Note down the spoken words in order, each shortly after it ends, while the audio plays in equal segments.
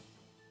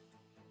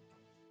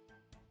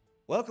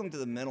Welcome to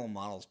the Mental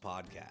Models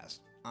Podcast.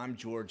 I'm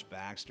George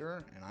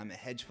Baxter, and I'm a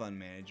hedge fund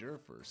manager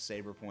for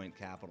SaberPoint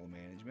Capital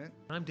Management.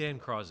 I'm Dan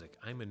Krozik.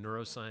 I'm a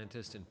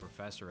neuroscientist and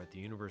professor at the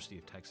University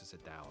of Texas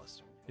at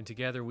Dallas. And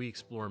together we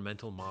explore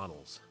mental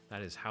models.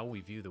 That is how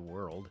we view the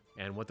world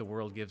and what the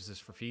world gives us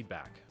for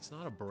feedback. It's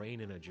not a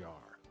brain in a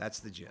jar. That's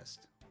the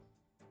gist.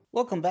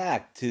 Welcome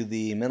back to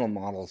the Mental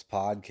Models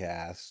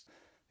Podcast.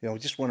 We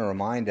just want to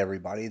remind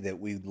everybody that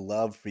we'd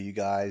love for you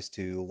guys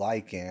to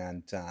like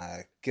and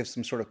give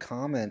some sort of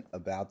comment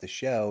about the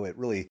show. It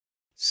really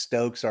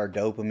stokes our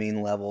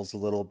dopamine levels a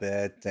little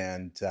bit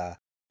and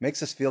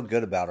makes us feel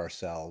good about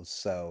ourselves.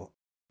 So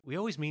we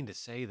always mean to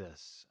say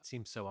this. It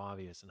seems so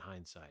obvious in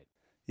hindsight.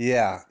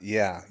 Yeah.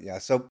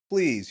 So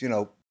please,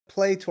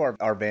 play to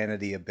our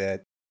vanity a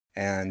bit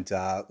and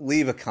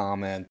leave a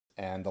comment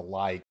and a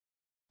like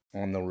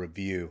on the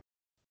review.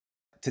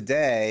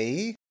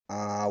 Today,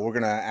 we're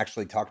going to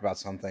actually talk about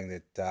something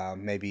that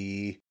may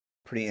be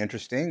pretty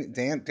interesting.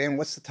 Dan,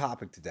 what's the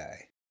topic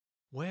today?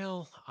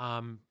 Well,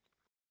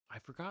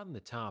 I've forgotten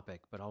the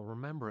topic, but I'll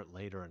remember it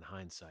later in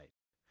hindsight.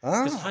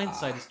 Because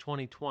hindsight is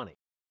 20/20.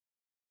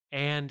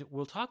 And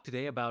we'll talk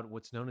today about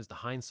what's known as the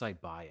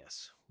hindsight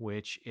bias,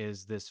 which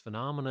is this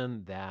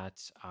phenomenon that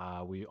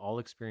we all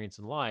experience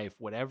in life.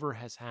 Whatever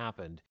has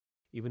happened,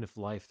 even if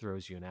life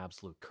throws you an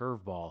absolute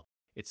curveball,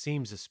 it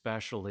seems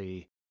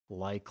especially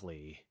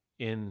likely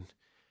in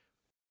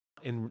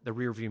the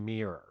rearview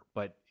mirror.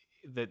 But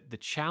the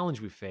challenge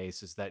we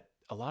face is that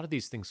a lot of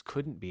these things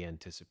couldn't be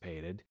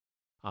anticipated.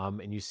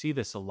 And you see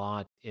this a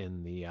lot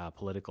in the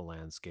political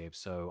landscape.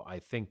 So I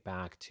think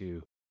back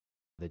to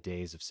the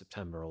days of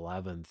September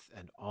 11th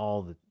and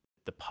all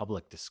the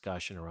public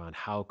discussion around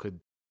how could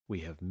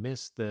we have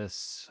missed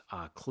this?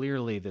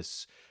 Clearly,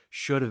 this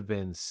should have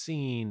been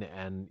seen.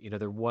 And,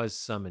 there was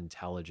some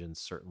intelligence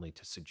certainly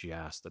to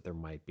suggest that there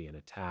might be an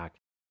attack.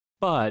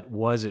 But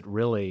was it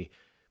really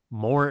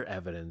more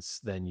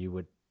evidence than you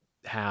would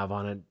have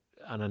at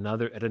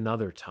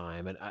another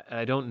time? And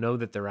I don't know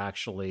that there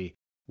actually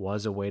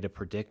was a way to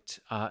predict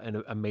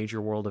a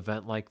major world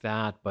event like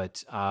that.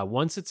 But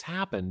once it's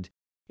happened,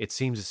 it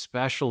seems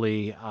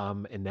especially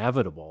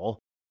inevitable.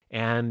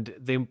 And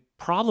the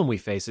problem we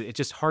face, it's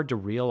just hard to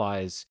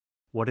realize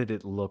what did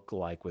it look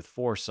like with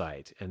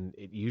foresight. And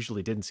it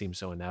usually didn't seem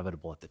so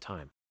inevitable at the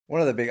time. One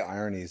of the big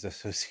ironies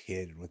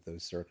associated with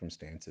those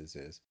circumstances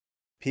is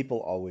people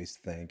always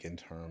think in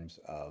terms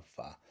of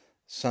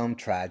some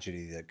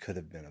tragedy that could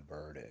have been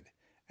averted.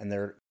 And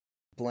their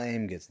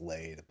blame gets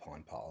laid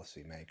upon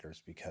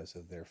policymakers because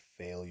of their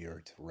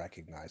failure to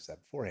recognize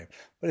that beforehand.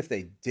 But if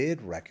they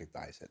did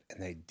recognize it and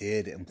they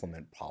did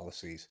implement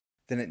policies,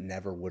 then it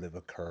never would have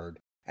occurred.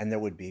 And there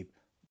would be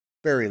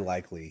very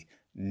likely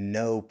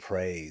no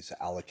praise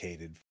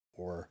allocated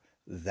for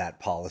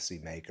that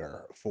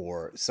policymaker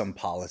for some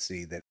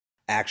policy that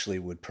actually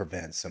would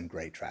prevent some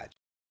great tragedy.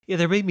 Yeah,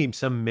 there may be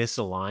some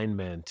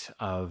misalignment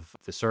of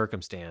the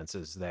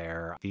circumstances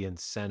there. The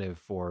incentive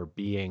for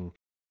being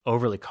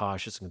overly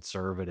cautious and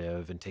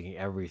conservative and taking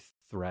every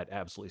threat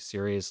absolutely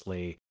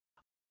seriously,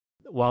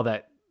 while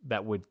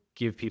that would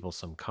give people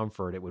some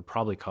comfort, it would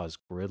probably cause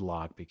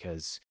gridlock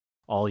because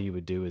all you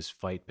would do is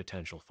fight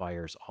potential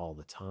fires all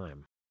the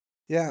time.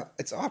 Yeah,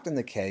 it's often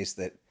the case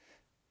that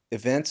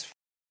events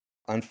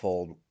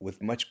unfold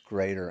with much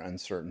greater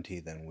uncertainty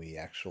than we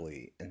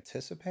actually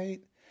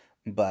anticipate.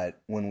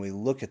 But when we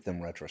look at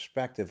them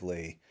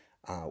retrospectively,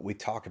 we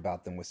talk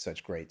about them with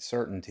such great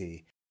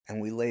certainty,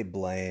 and we lay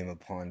blame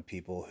upon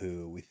people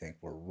who we think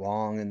were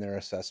wrong in their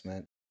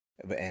assessment,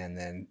 and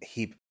then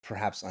heap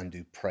perhaps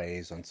undue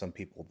praise on some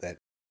people that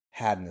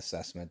had an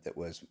assessment that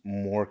was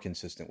more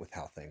consistent with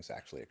how things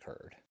actually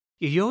occurred.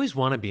 You always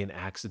want to be an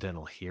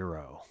accidental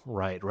hero,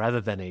 right?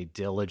 Rather than a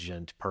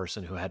diligent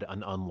person who had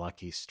an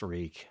unlucky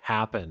streak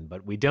happen.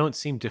 But we don't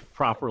seem to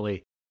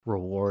properly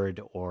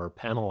reward or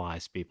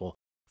penalize people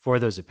for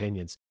those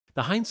opinions.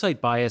 The hindsight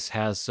bias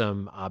has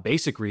some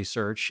basic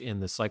research in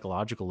the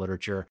psychological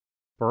literature.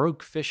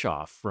 Baruch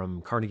Fischoff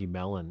from Carnegie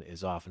Mellon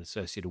is often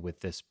associated with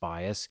this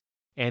bias.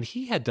 And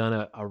he had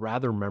done a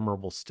rather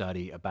memorable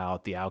study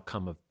about the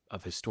outcome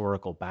of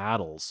historical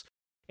battles.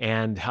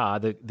 And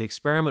the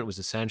experiment was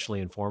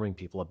essentially informing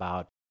people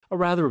about a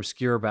rather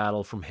obscure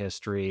battle from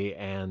history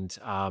and,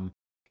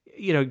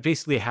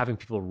 basically having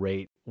people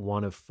rate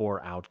one of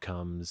four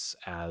outcomes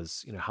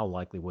as, how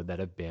likely would that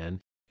have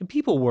been. And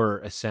people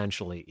were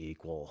essentially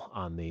equal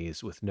on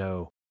these with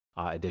no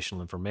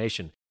additional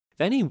information.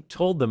 Then he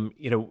told them,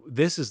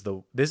 this is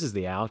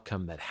the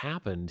outcome that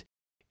happened.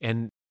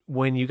 And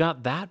when you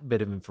got that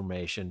bit of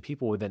information,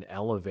 people would then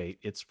elevate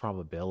its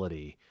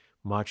probability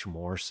much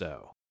more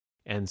so.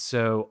 And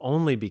so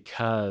only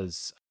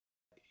because,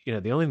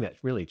 the only thing that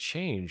really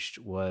changed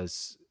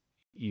was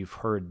you've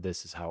heard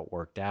this is how it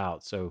worked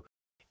out. So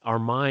our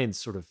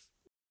minds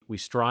we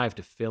strive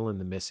to fill in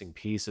the missing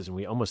pieces, and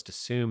we almost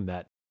assume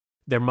that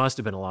there must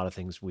have been a lot of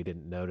things we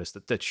didn't notice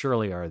that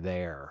surely are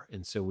there.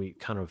 And so we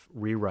kind of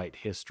rewrite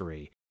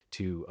history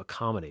to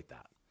accommodate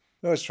that.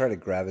 We always try to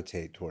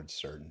gravitate towards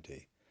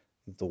certainty.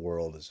 that the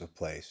world is a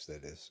place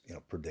that is,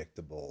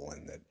 predictable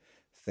and that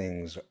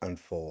things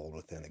unfold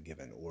within a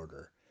given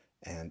order.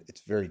 And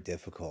it's very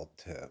difficult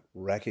to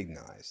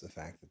recognize the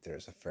fact that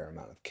there's a fair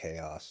amount of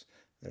chaos,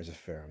 there's a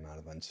fair amount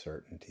of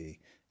uncertainty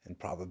and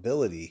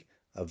probability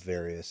of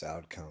various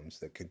outcomes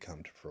that could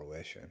come to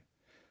fruition.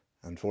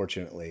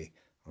 Unfortunately,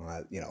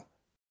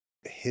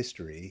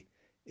 history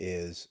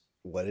is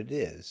what it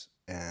is,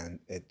 and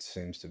it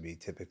seems to be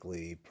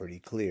typically pretty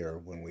clear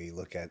when we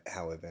look at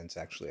how events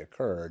actually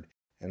occurred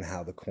and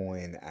how the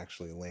coin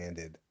actually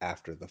landed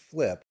after the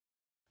flip.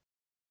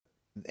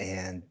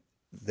 And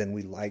then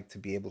we like to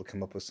be able to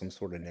come up with some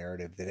sort of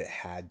narrative that it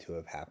had to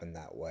have happened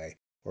that way,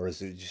 or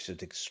is it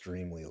just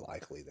extremely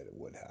likely that it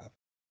would have?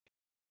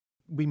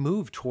 We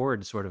move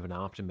toward sort of an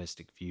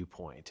optimistic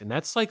viewpoint, and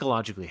that's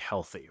psychologically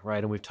healthy,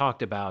 right? And we've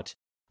talked about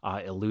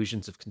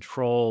illusions of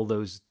control;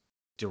 those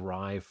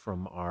derive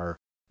from our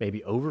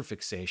maybe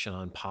overfixation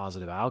on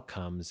positive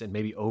outcomes and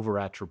maybe over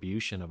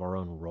attribution of our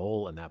own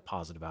role in that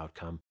positive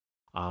outcome.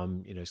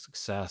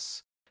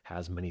 Success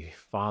has many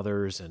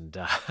fathers, and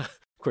of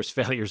course,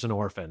 failure's an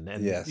orphan.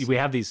 And Yes. we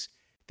have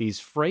these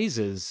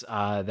phrases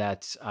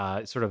that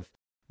sort of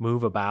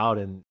move about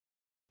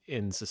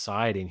in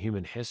society and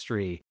human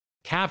history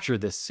capture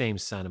this same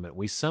sentiment.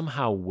 We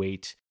somehow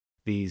weight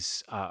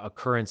these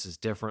occurrences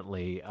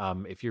differently.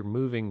 If you're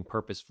moving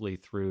purposefully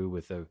through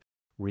with a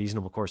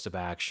reasonable course of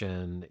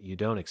action, you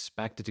don't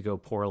expect it to go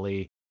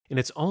poorly. And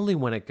it's only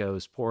when it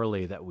goes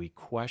poorly that we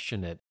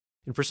question it.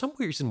 And for some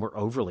reason, we're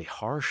overly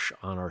harsh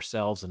on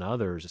ourselves and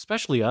others,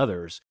 especially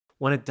others,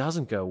 when it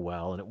doesn't go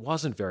well and it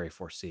wasn't very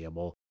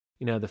foreseeable.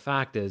 The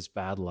fact is,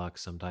 bad luck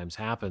sometimes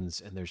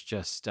happens, and there's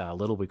just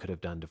little we could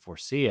have done to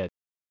foresee it.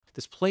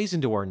 This plays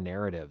into our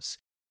narratives.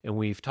 And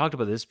we've talked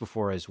about this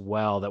before as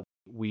well, that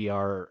we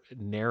are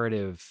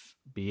narrative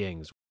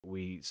beings.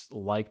 We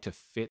like to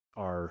fit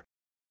our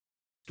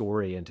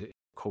story into a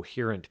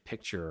coherent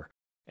picture.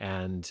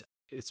 And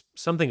it's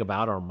something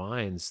about our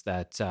minds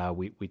that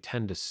we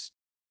tend to,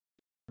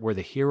 we're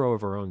the hero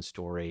of our own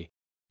story.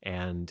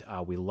 And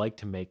we like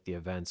to make the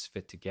events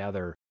fit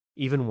together,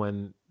 even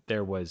when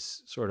there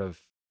was sort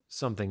of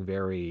something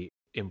very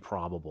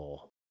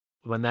improbable.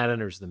 When that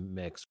enters the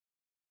mix,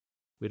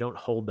 we don't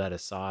hold that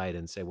aside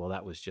and say, well,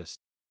 that was just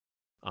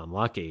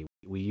unlucky.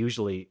 We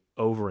usually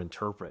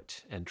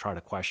overinterpret and try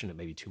to question it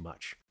maybe too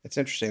much. It's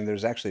interesting.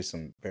 There's actually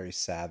some very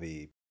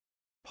savvy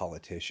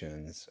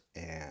politicians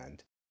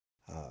and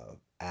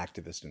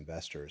activist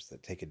investors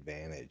that take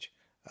advantage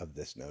of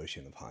this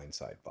notion of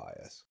hindsight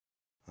bias.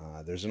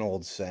 There's an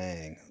old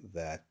saying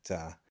that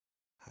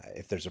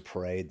if there's a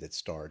parade that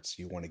starts,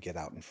 you want to get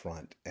out in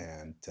front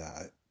and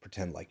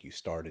pretend like you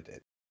started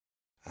it.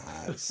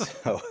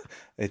 So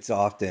it's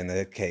often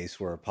a case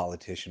where a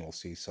politician will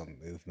see some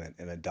movement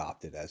and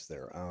adopt it as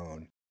their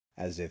own,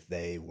 as if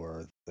they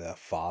were the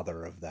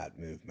father of that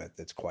movement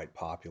that's quite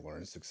popular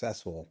and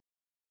successful.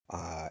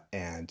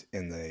 And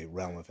in the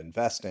realm of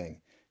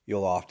investing,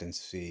 you'll often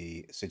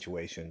see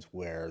situations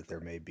where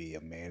there may be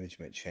a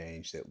management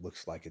change that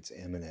looks like it's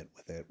imminent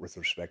with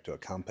respect to a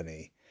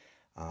company,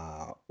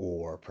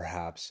 or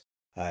perhaps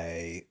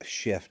a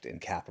shift in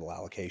capital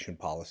allocation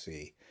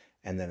policy.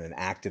 And then an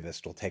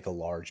activist will take a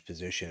large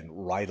position,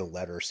 write a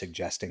letter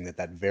suggesting that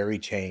that very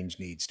change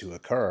needs to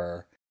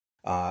occur.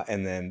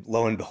 And then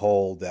lo and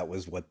behold, that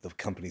was what the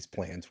company's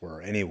plans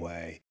were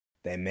anyway.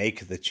 They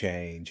make the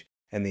change,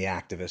 and the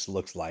activist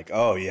looks like,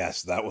 oh,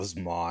 yes, that was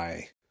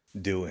my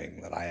doing,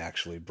 that I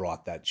actually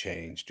brought that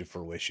change to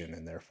fruition.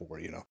 And therefore,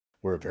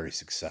 we're a very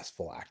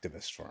successful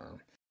activist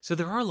firm. So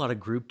there are a lot of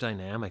group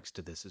dynamics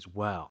to this as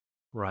well,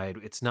 right?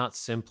 It's not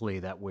simply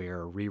that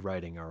we're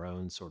rewriting our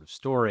own sort of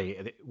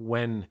story.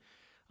 When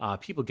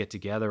people get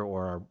together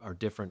or are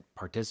different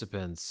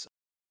participants,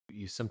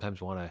 you sometimes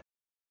want to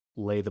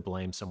lay the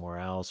blame somewhere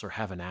else or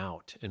have an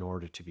out in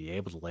order to be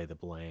able to lay the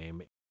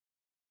blame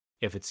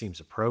if it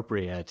seems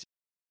appropriate.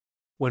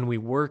 When we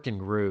work in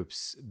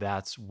groups,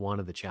 that's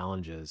one of the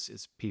challenges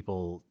is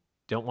people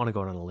don't want to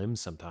go on a limb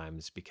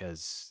sometimes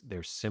because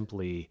they're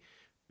simply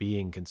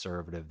being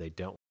conservative. They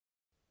don't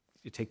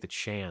take the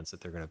chance that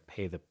they're going to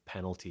pay the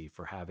penalty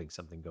for having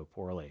something go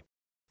poorly.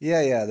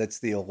 Yeah, that's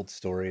the old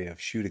story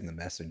of shooting the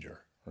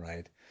messenger,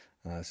 right?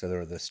 So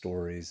there are the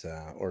stories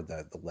or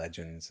the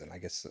legends, and I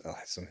guess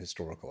some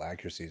historical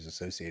accuracies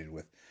associated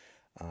with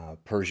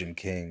Persian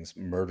kings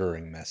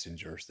murdering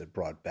messengers that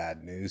brought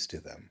bad news to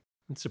them.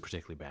 It's a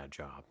particularly bad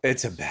job.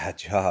 It's a bad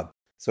job.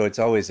 So it's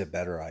always a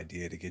better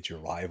idea to get your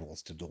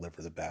rivals to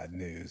deliver the bad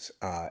news,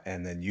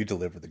 and then you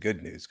deliver the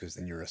good news because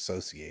then you're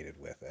associated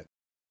with it.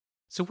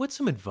 So what's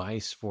some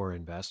advice for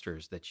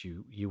investors that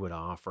you would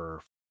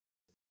offer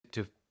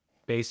to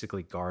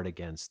basically guard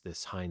against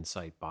this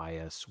hindsight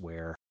bias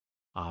where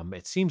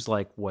it seems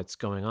like what's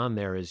going on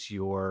there is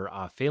you're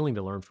failing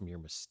to learn from your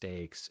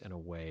mistakes in a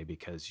way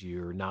because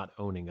you're not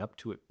owning up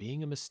to it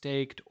being a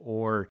mistake,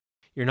 or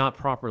you're not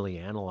properly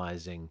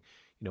analyzing,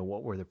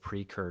 what were the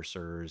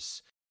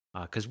precursors?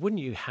 Because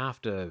wouldn't you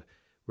have to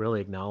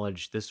really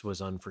acknowledge this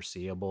was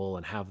unforeseeable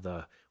and have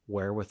the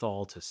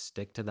wherewithal to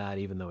stick to that,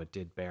 even though it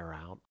did bear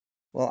out?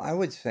 Well, I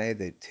would say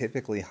that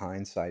typically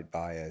hindsight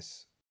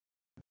bias,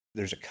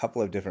 there's a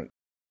couple of different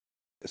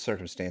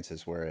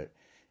circumstances where it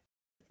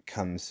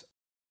comes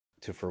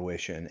to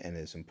fruition and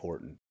is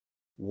important.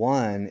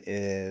 One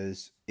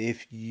is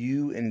if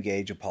you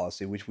engage a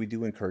policy, which we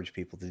do encourage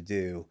people to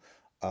do,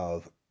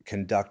 of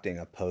conducting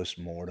a post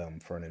mortem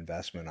for an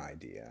investment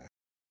idea.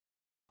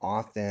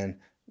 Often,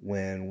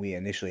 when we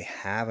initially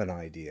have an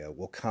idea,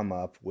 we'll come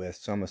up with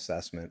some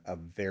assessment of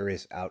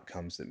various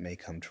outcomes that may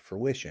come to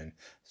fruition,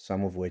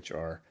 some of which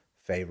are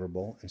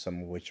favorable and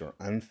some of which are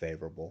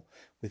unfavorable.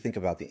 We think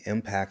about the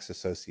impacts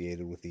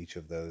associated with each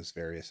of those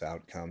various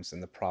outcomes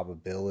and the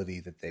probability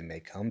that they may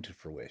come to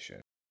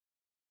fruition.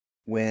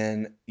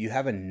 When you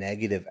have a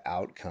negative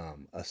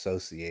outcome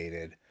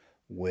associated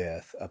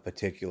with a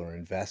particular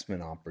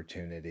investment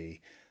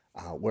opportunity,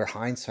 where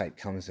hindsight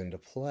comes into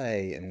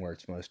play and where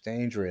it's most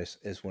dangerous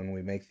is when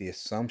we make the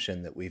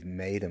assumption that we've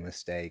made a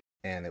mistake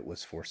and it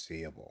was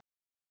foreseeable.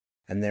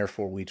 And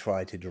therefore, we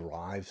try to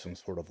derive some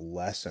sort of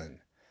lesson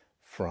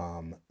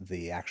from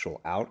the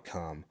actual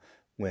outcome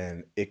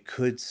when it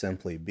could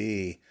simply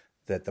be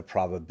that the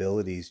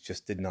probabilities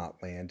just did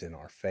not land in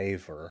our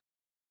favor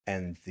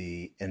and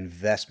the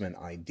investment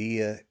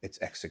idea,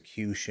 its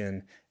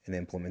execution and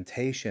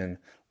implementation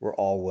were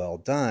all well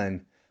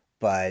done,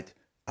 but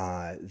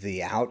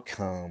the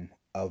outcome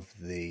of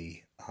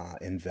the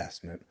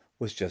investment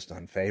was just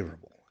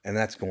unfavorable, and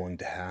that's going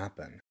to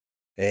happen.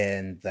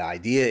 And the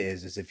idea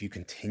is if you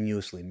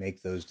continuously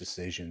make those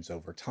decisions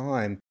over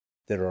time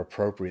that are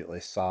appropriately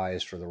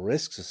sized for the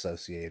risks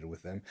associated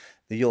with them,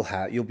 that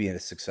you'll be a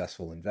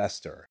successful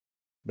investor.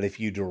 But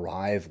if you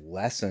derive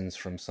lessons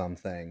from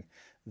something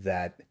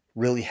that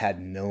really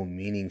had no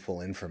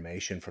meaningful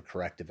information for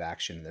corrective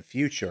action in the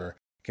future,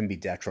 can be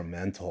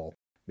detrimental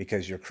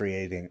because you're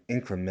creating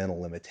incremental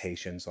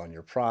limitations on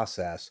your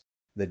process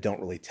that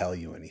don't really tell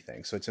you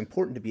anything. So it's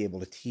important to be able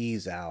to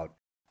tease out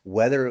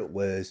whether it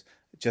was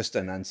just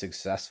an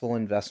unsuccessful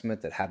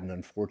investment that had an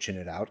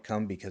unfortunate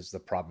outcome because the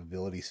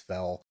probabilities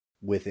fell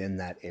within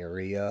that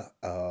area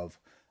of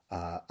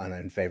an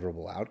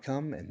unfavorable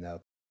outcome and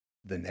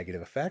the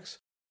negative effects,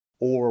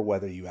 or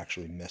whether you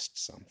actually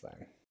missed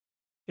something.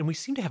 And we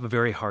seem to have a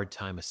very hard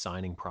time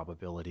assigning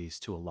probabilities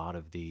to a lot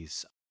of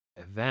these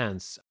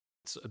events.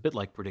 It's a bit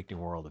like predicting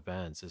world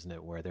events, isn't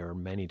it? Where there are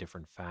many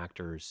different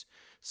factors,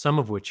 some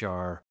of which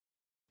are,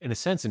 in a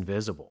sense,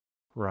 invisible,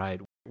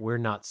 right? We're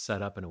not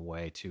set up in a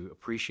way to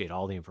appreciate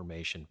all the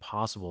information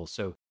possible.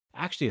 So,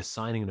 actually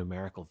assigning a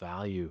numerical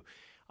value,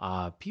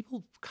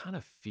 people kind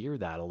of fear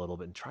that a little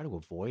bit and try to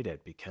avoid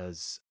it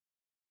because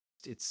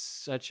it's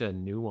such a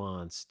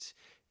nuanced,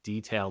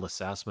 detailed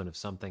assessment of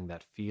something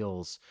that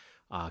feels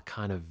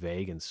kind of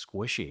vague and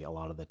squishy a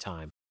lot of the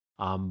time.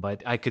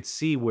 But I could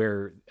see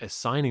where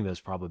assigning those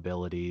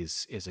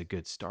probabilities is a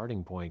good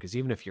starting point because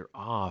even if you're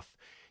off,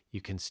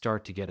 you can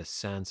start to get a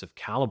sense of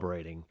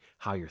calibrating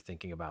how you're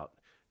thinking about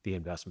the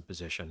investment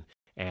position.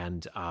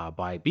 And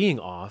by being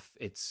off,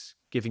 it's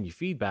giving you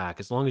feedback.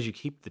 As long as you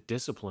keep the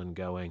discipline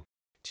going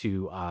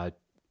to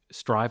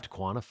strive to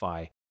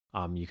quantify,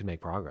 you can make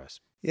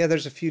progress. Yeah,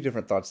 there's a few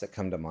different thoughts that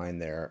come to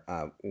mind there.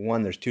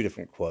 One, there's two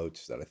different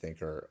quotes that I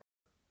think are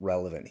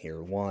relevant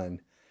here.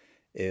 One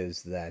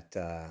is that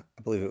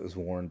I believe it was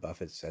Warren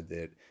Buffett said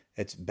that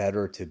it's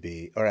better to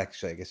be, or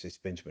actually, I guess it's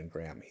Benjamin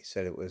Graham. He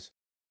said it was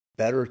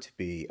better to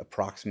be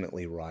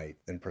approximately right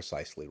than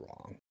precisely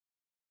wrong.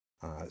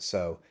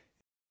 So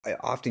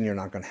often you're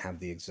not going to have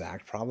the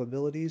exact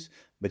probabilities,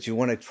 but you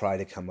want to try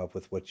to come up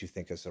with what you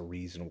think is a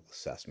reasonable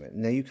assessment.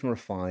 Now you can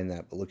refine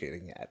that by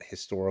looking at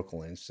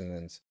historical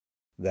incidents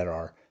that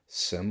are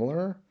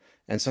similar.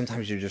 And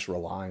sometimes you're just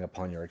relying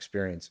upon your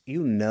experience.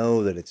 You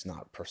know that it's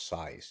not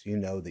precise. You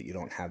know that you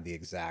don't have the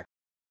exact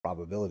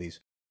probabilities,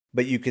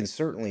 but you can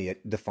certainly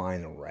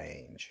define a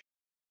range.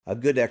 A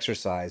good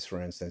exercise,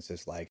 for instance,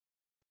 is like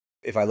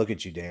if I look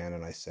at you, Dan,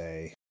 and I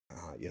say,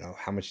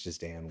 how much does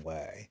Dan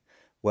weigh?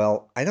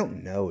 Well, I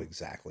don't know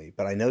exactly,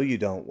 but I know you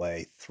don't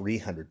weigh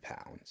 300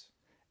 pounds,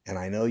 and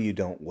I know you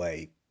don't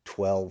weigh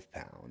 12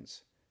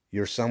 pounds.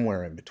 You're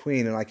somewhere in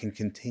between, and I can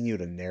continue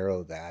to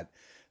narrow that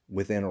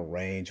within a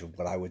range of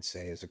what I would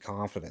say is a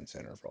confidence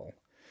interval.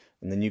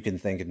 And then you can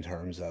think in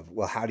terms of,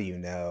 well, how do you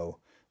know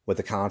what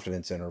the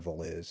confidence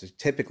interval is?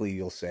 Typically,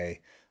 you'll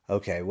say,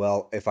 okay,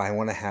 well, if I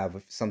want to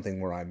have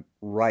something where I'm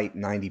right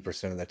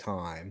 90% of the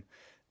time,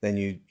 then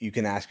you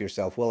can ask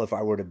yourself, well, if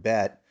I were to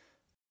bet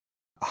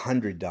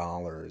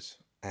 $100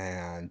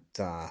 and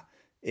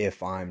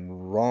if I'm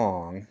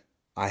wrong,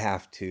 I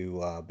have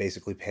to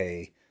basically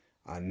pay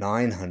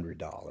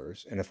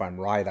 $900, and if I'm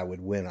right, I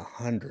would win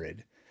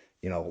 100.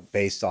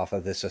 Based off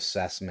of this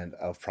assessment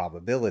of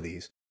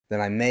probabilities,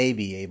 then I may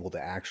be able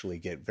to actually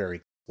get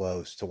very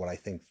close to what I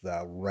think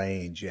the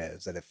range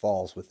is, that it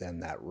falls within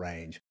that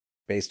range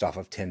based off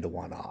of 10 to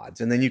 1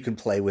 odds. And then you can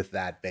play with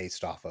that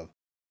based off of,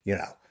 you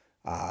know,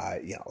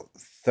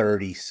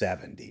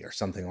 30-70 or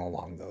something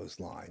along those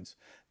lines.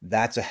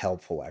 That's a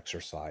helpful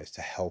exercise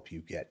to help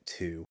you get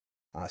to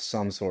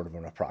some sort of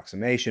an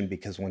approximation,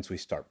 because once we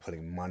start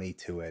putting money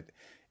to it,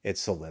 it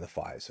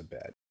solidifies a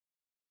bit.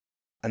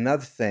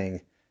 Another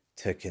thing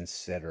to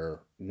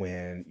consider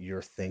when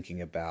you're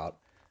thinking about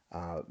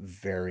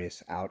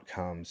various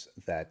outcomes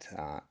that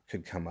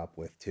could come up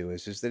with too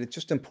is that it's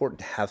just important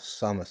to have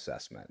some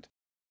assessment.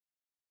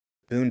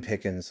 Boone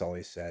Pickens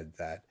always said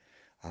that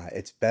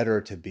it's better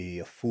to be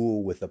a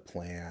fool with a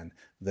plan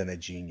than a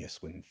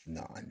genius with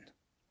none,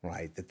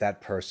 right?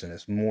 That person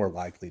is more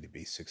likely to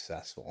be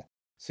successful.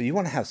 So you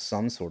want to have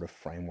some sort of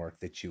framework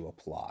that you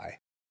apply.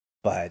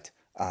 But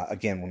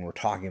again, when we're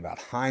talking about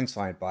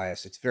hindsight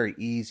bias, it's very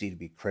easy to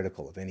be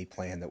critical of any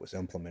plan that was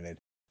implemented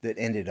that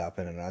ended up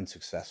in an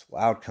unsuccessful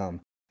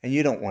outcome. And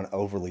you don't want to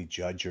overly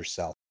judge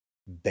yourself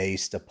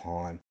based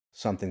upon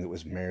something that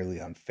was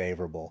merely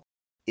unfavorable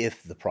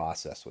if the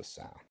process was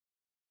sound.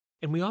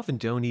 And we often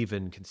don't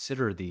even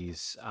consider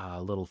these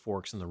little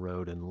forks in the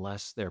road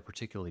unless they're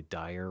particularly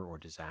dire or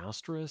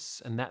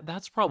disastrous. And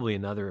that's probably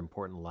another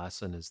important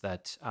lesson is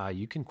that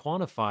you can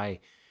quantify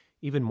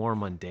even more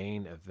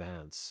mundane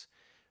events.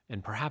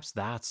 And perhaps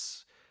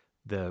that's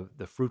the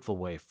fruitful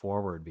way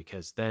forward,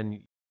 because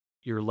then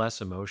you're less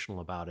emotional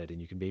about it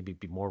and you can maybe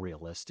be more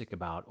realistic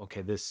about,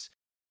 okay, this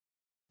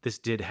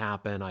did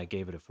happen. I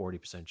gave it a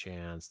 40%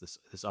 chance.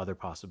 This other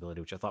possibility,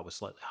 which I thought was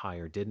slightly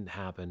higher, didn't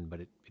happen, but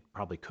it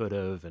probably could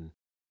have. And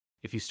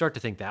if you start to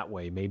think that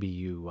way, maybe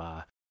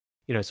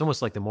it's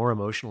almost like the more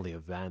emotional the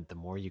event, the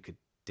more you could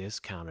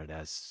discount it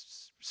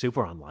as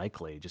super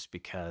unlikely, just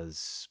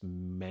because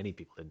many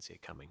people didn't see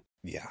it coming.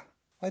 Yeah,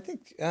 I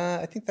think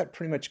that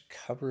pretty much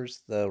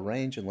covers the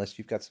range, unless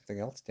you've got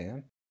something else,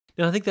 Dan.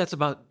 No, I think that's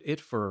about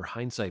it for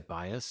hindsight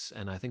bias,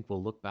 and I think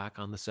we'll look back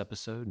on this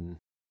episode and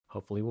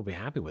hopefully we'll be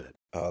happy with it.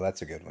 Oh,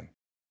 that's a good one.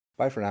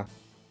 Bye for now.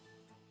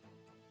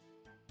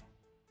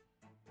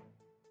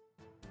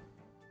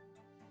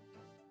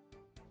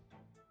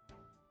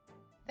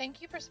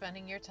 Thank you for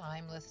spending your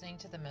time listening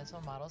to the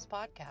Mental Models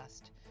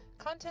Podcast.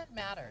 Content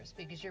matters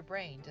because your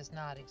brain does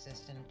not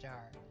exist in a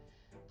jar.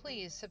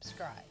 Please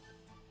subscribe.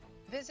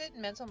 Visit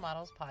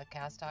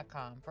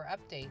mentalmodelspodcast.com for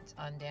updates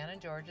on Dan and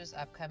George's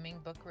upcoming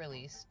book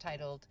release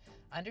titled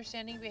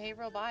Understanding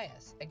Behavioral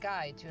Bias, A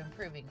Guide to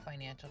Improving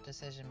Financial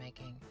Decision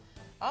Making.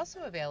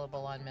 Also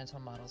available on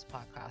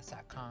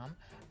mentalmodelspodcast.com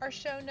are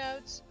show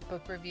notes,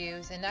 book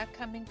reviews, and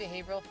upcoming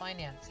behavioral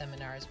finance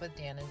seminars with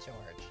Dan and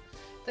George.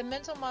 The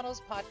Mental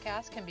Models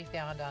Podcast can be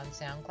found on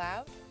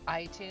SoundCloud,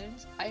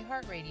 iTunes,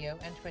 iHeartRadio,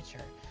 and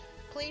Twitter.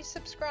 Please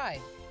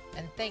subscribe,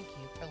 and thank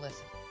you for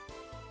listening.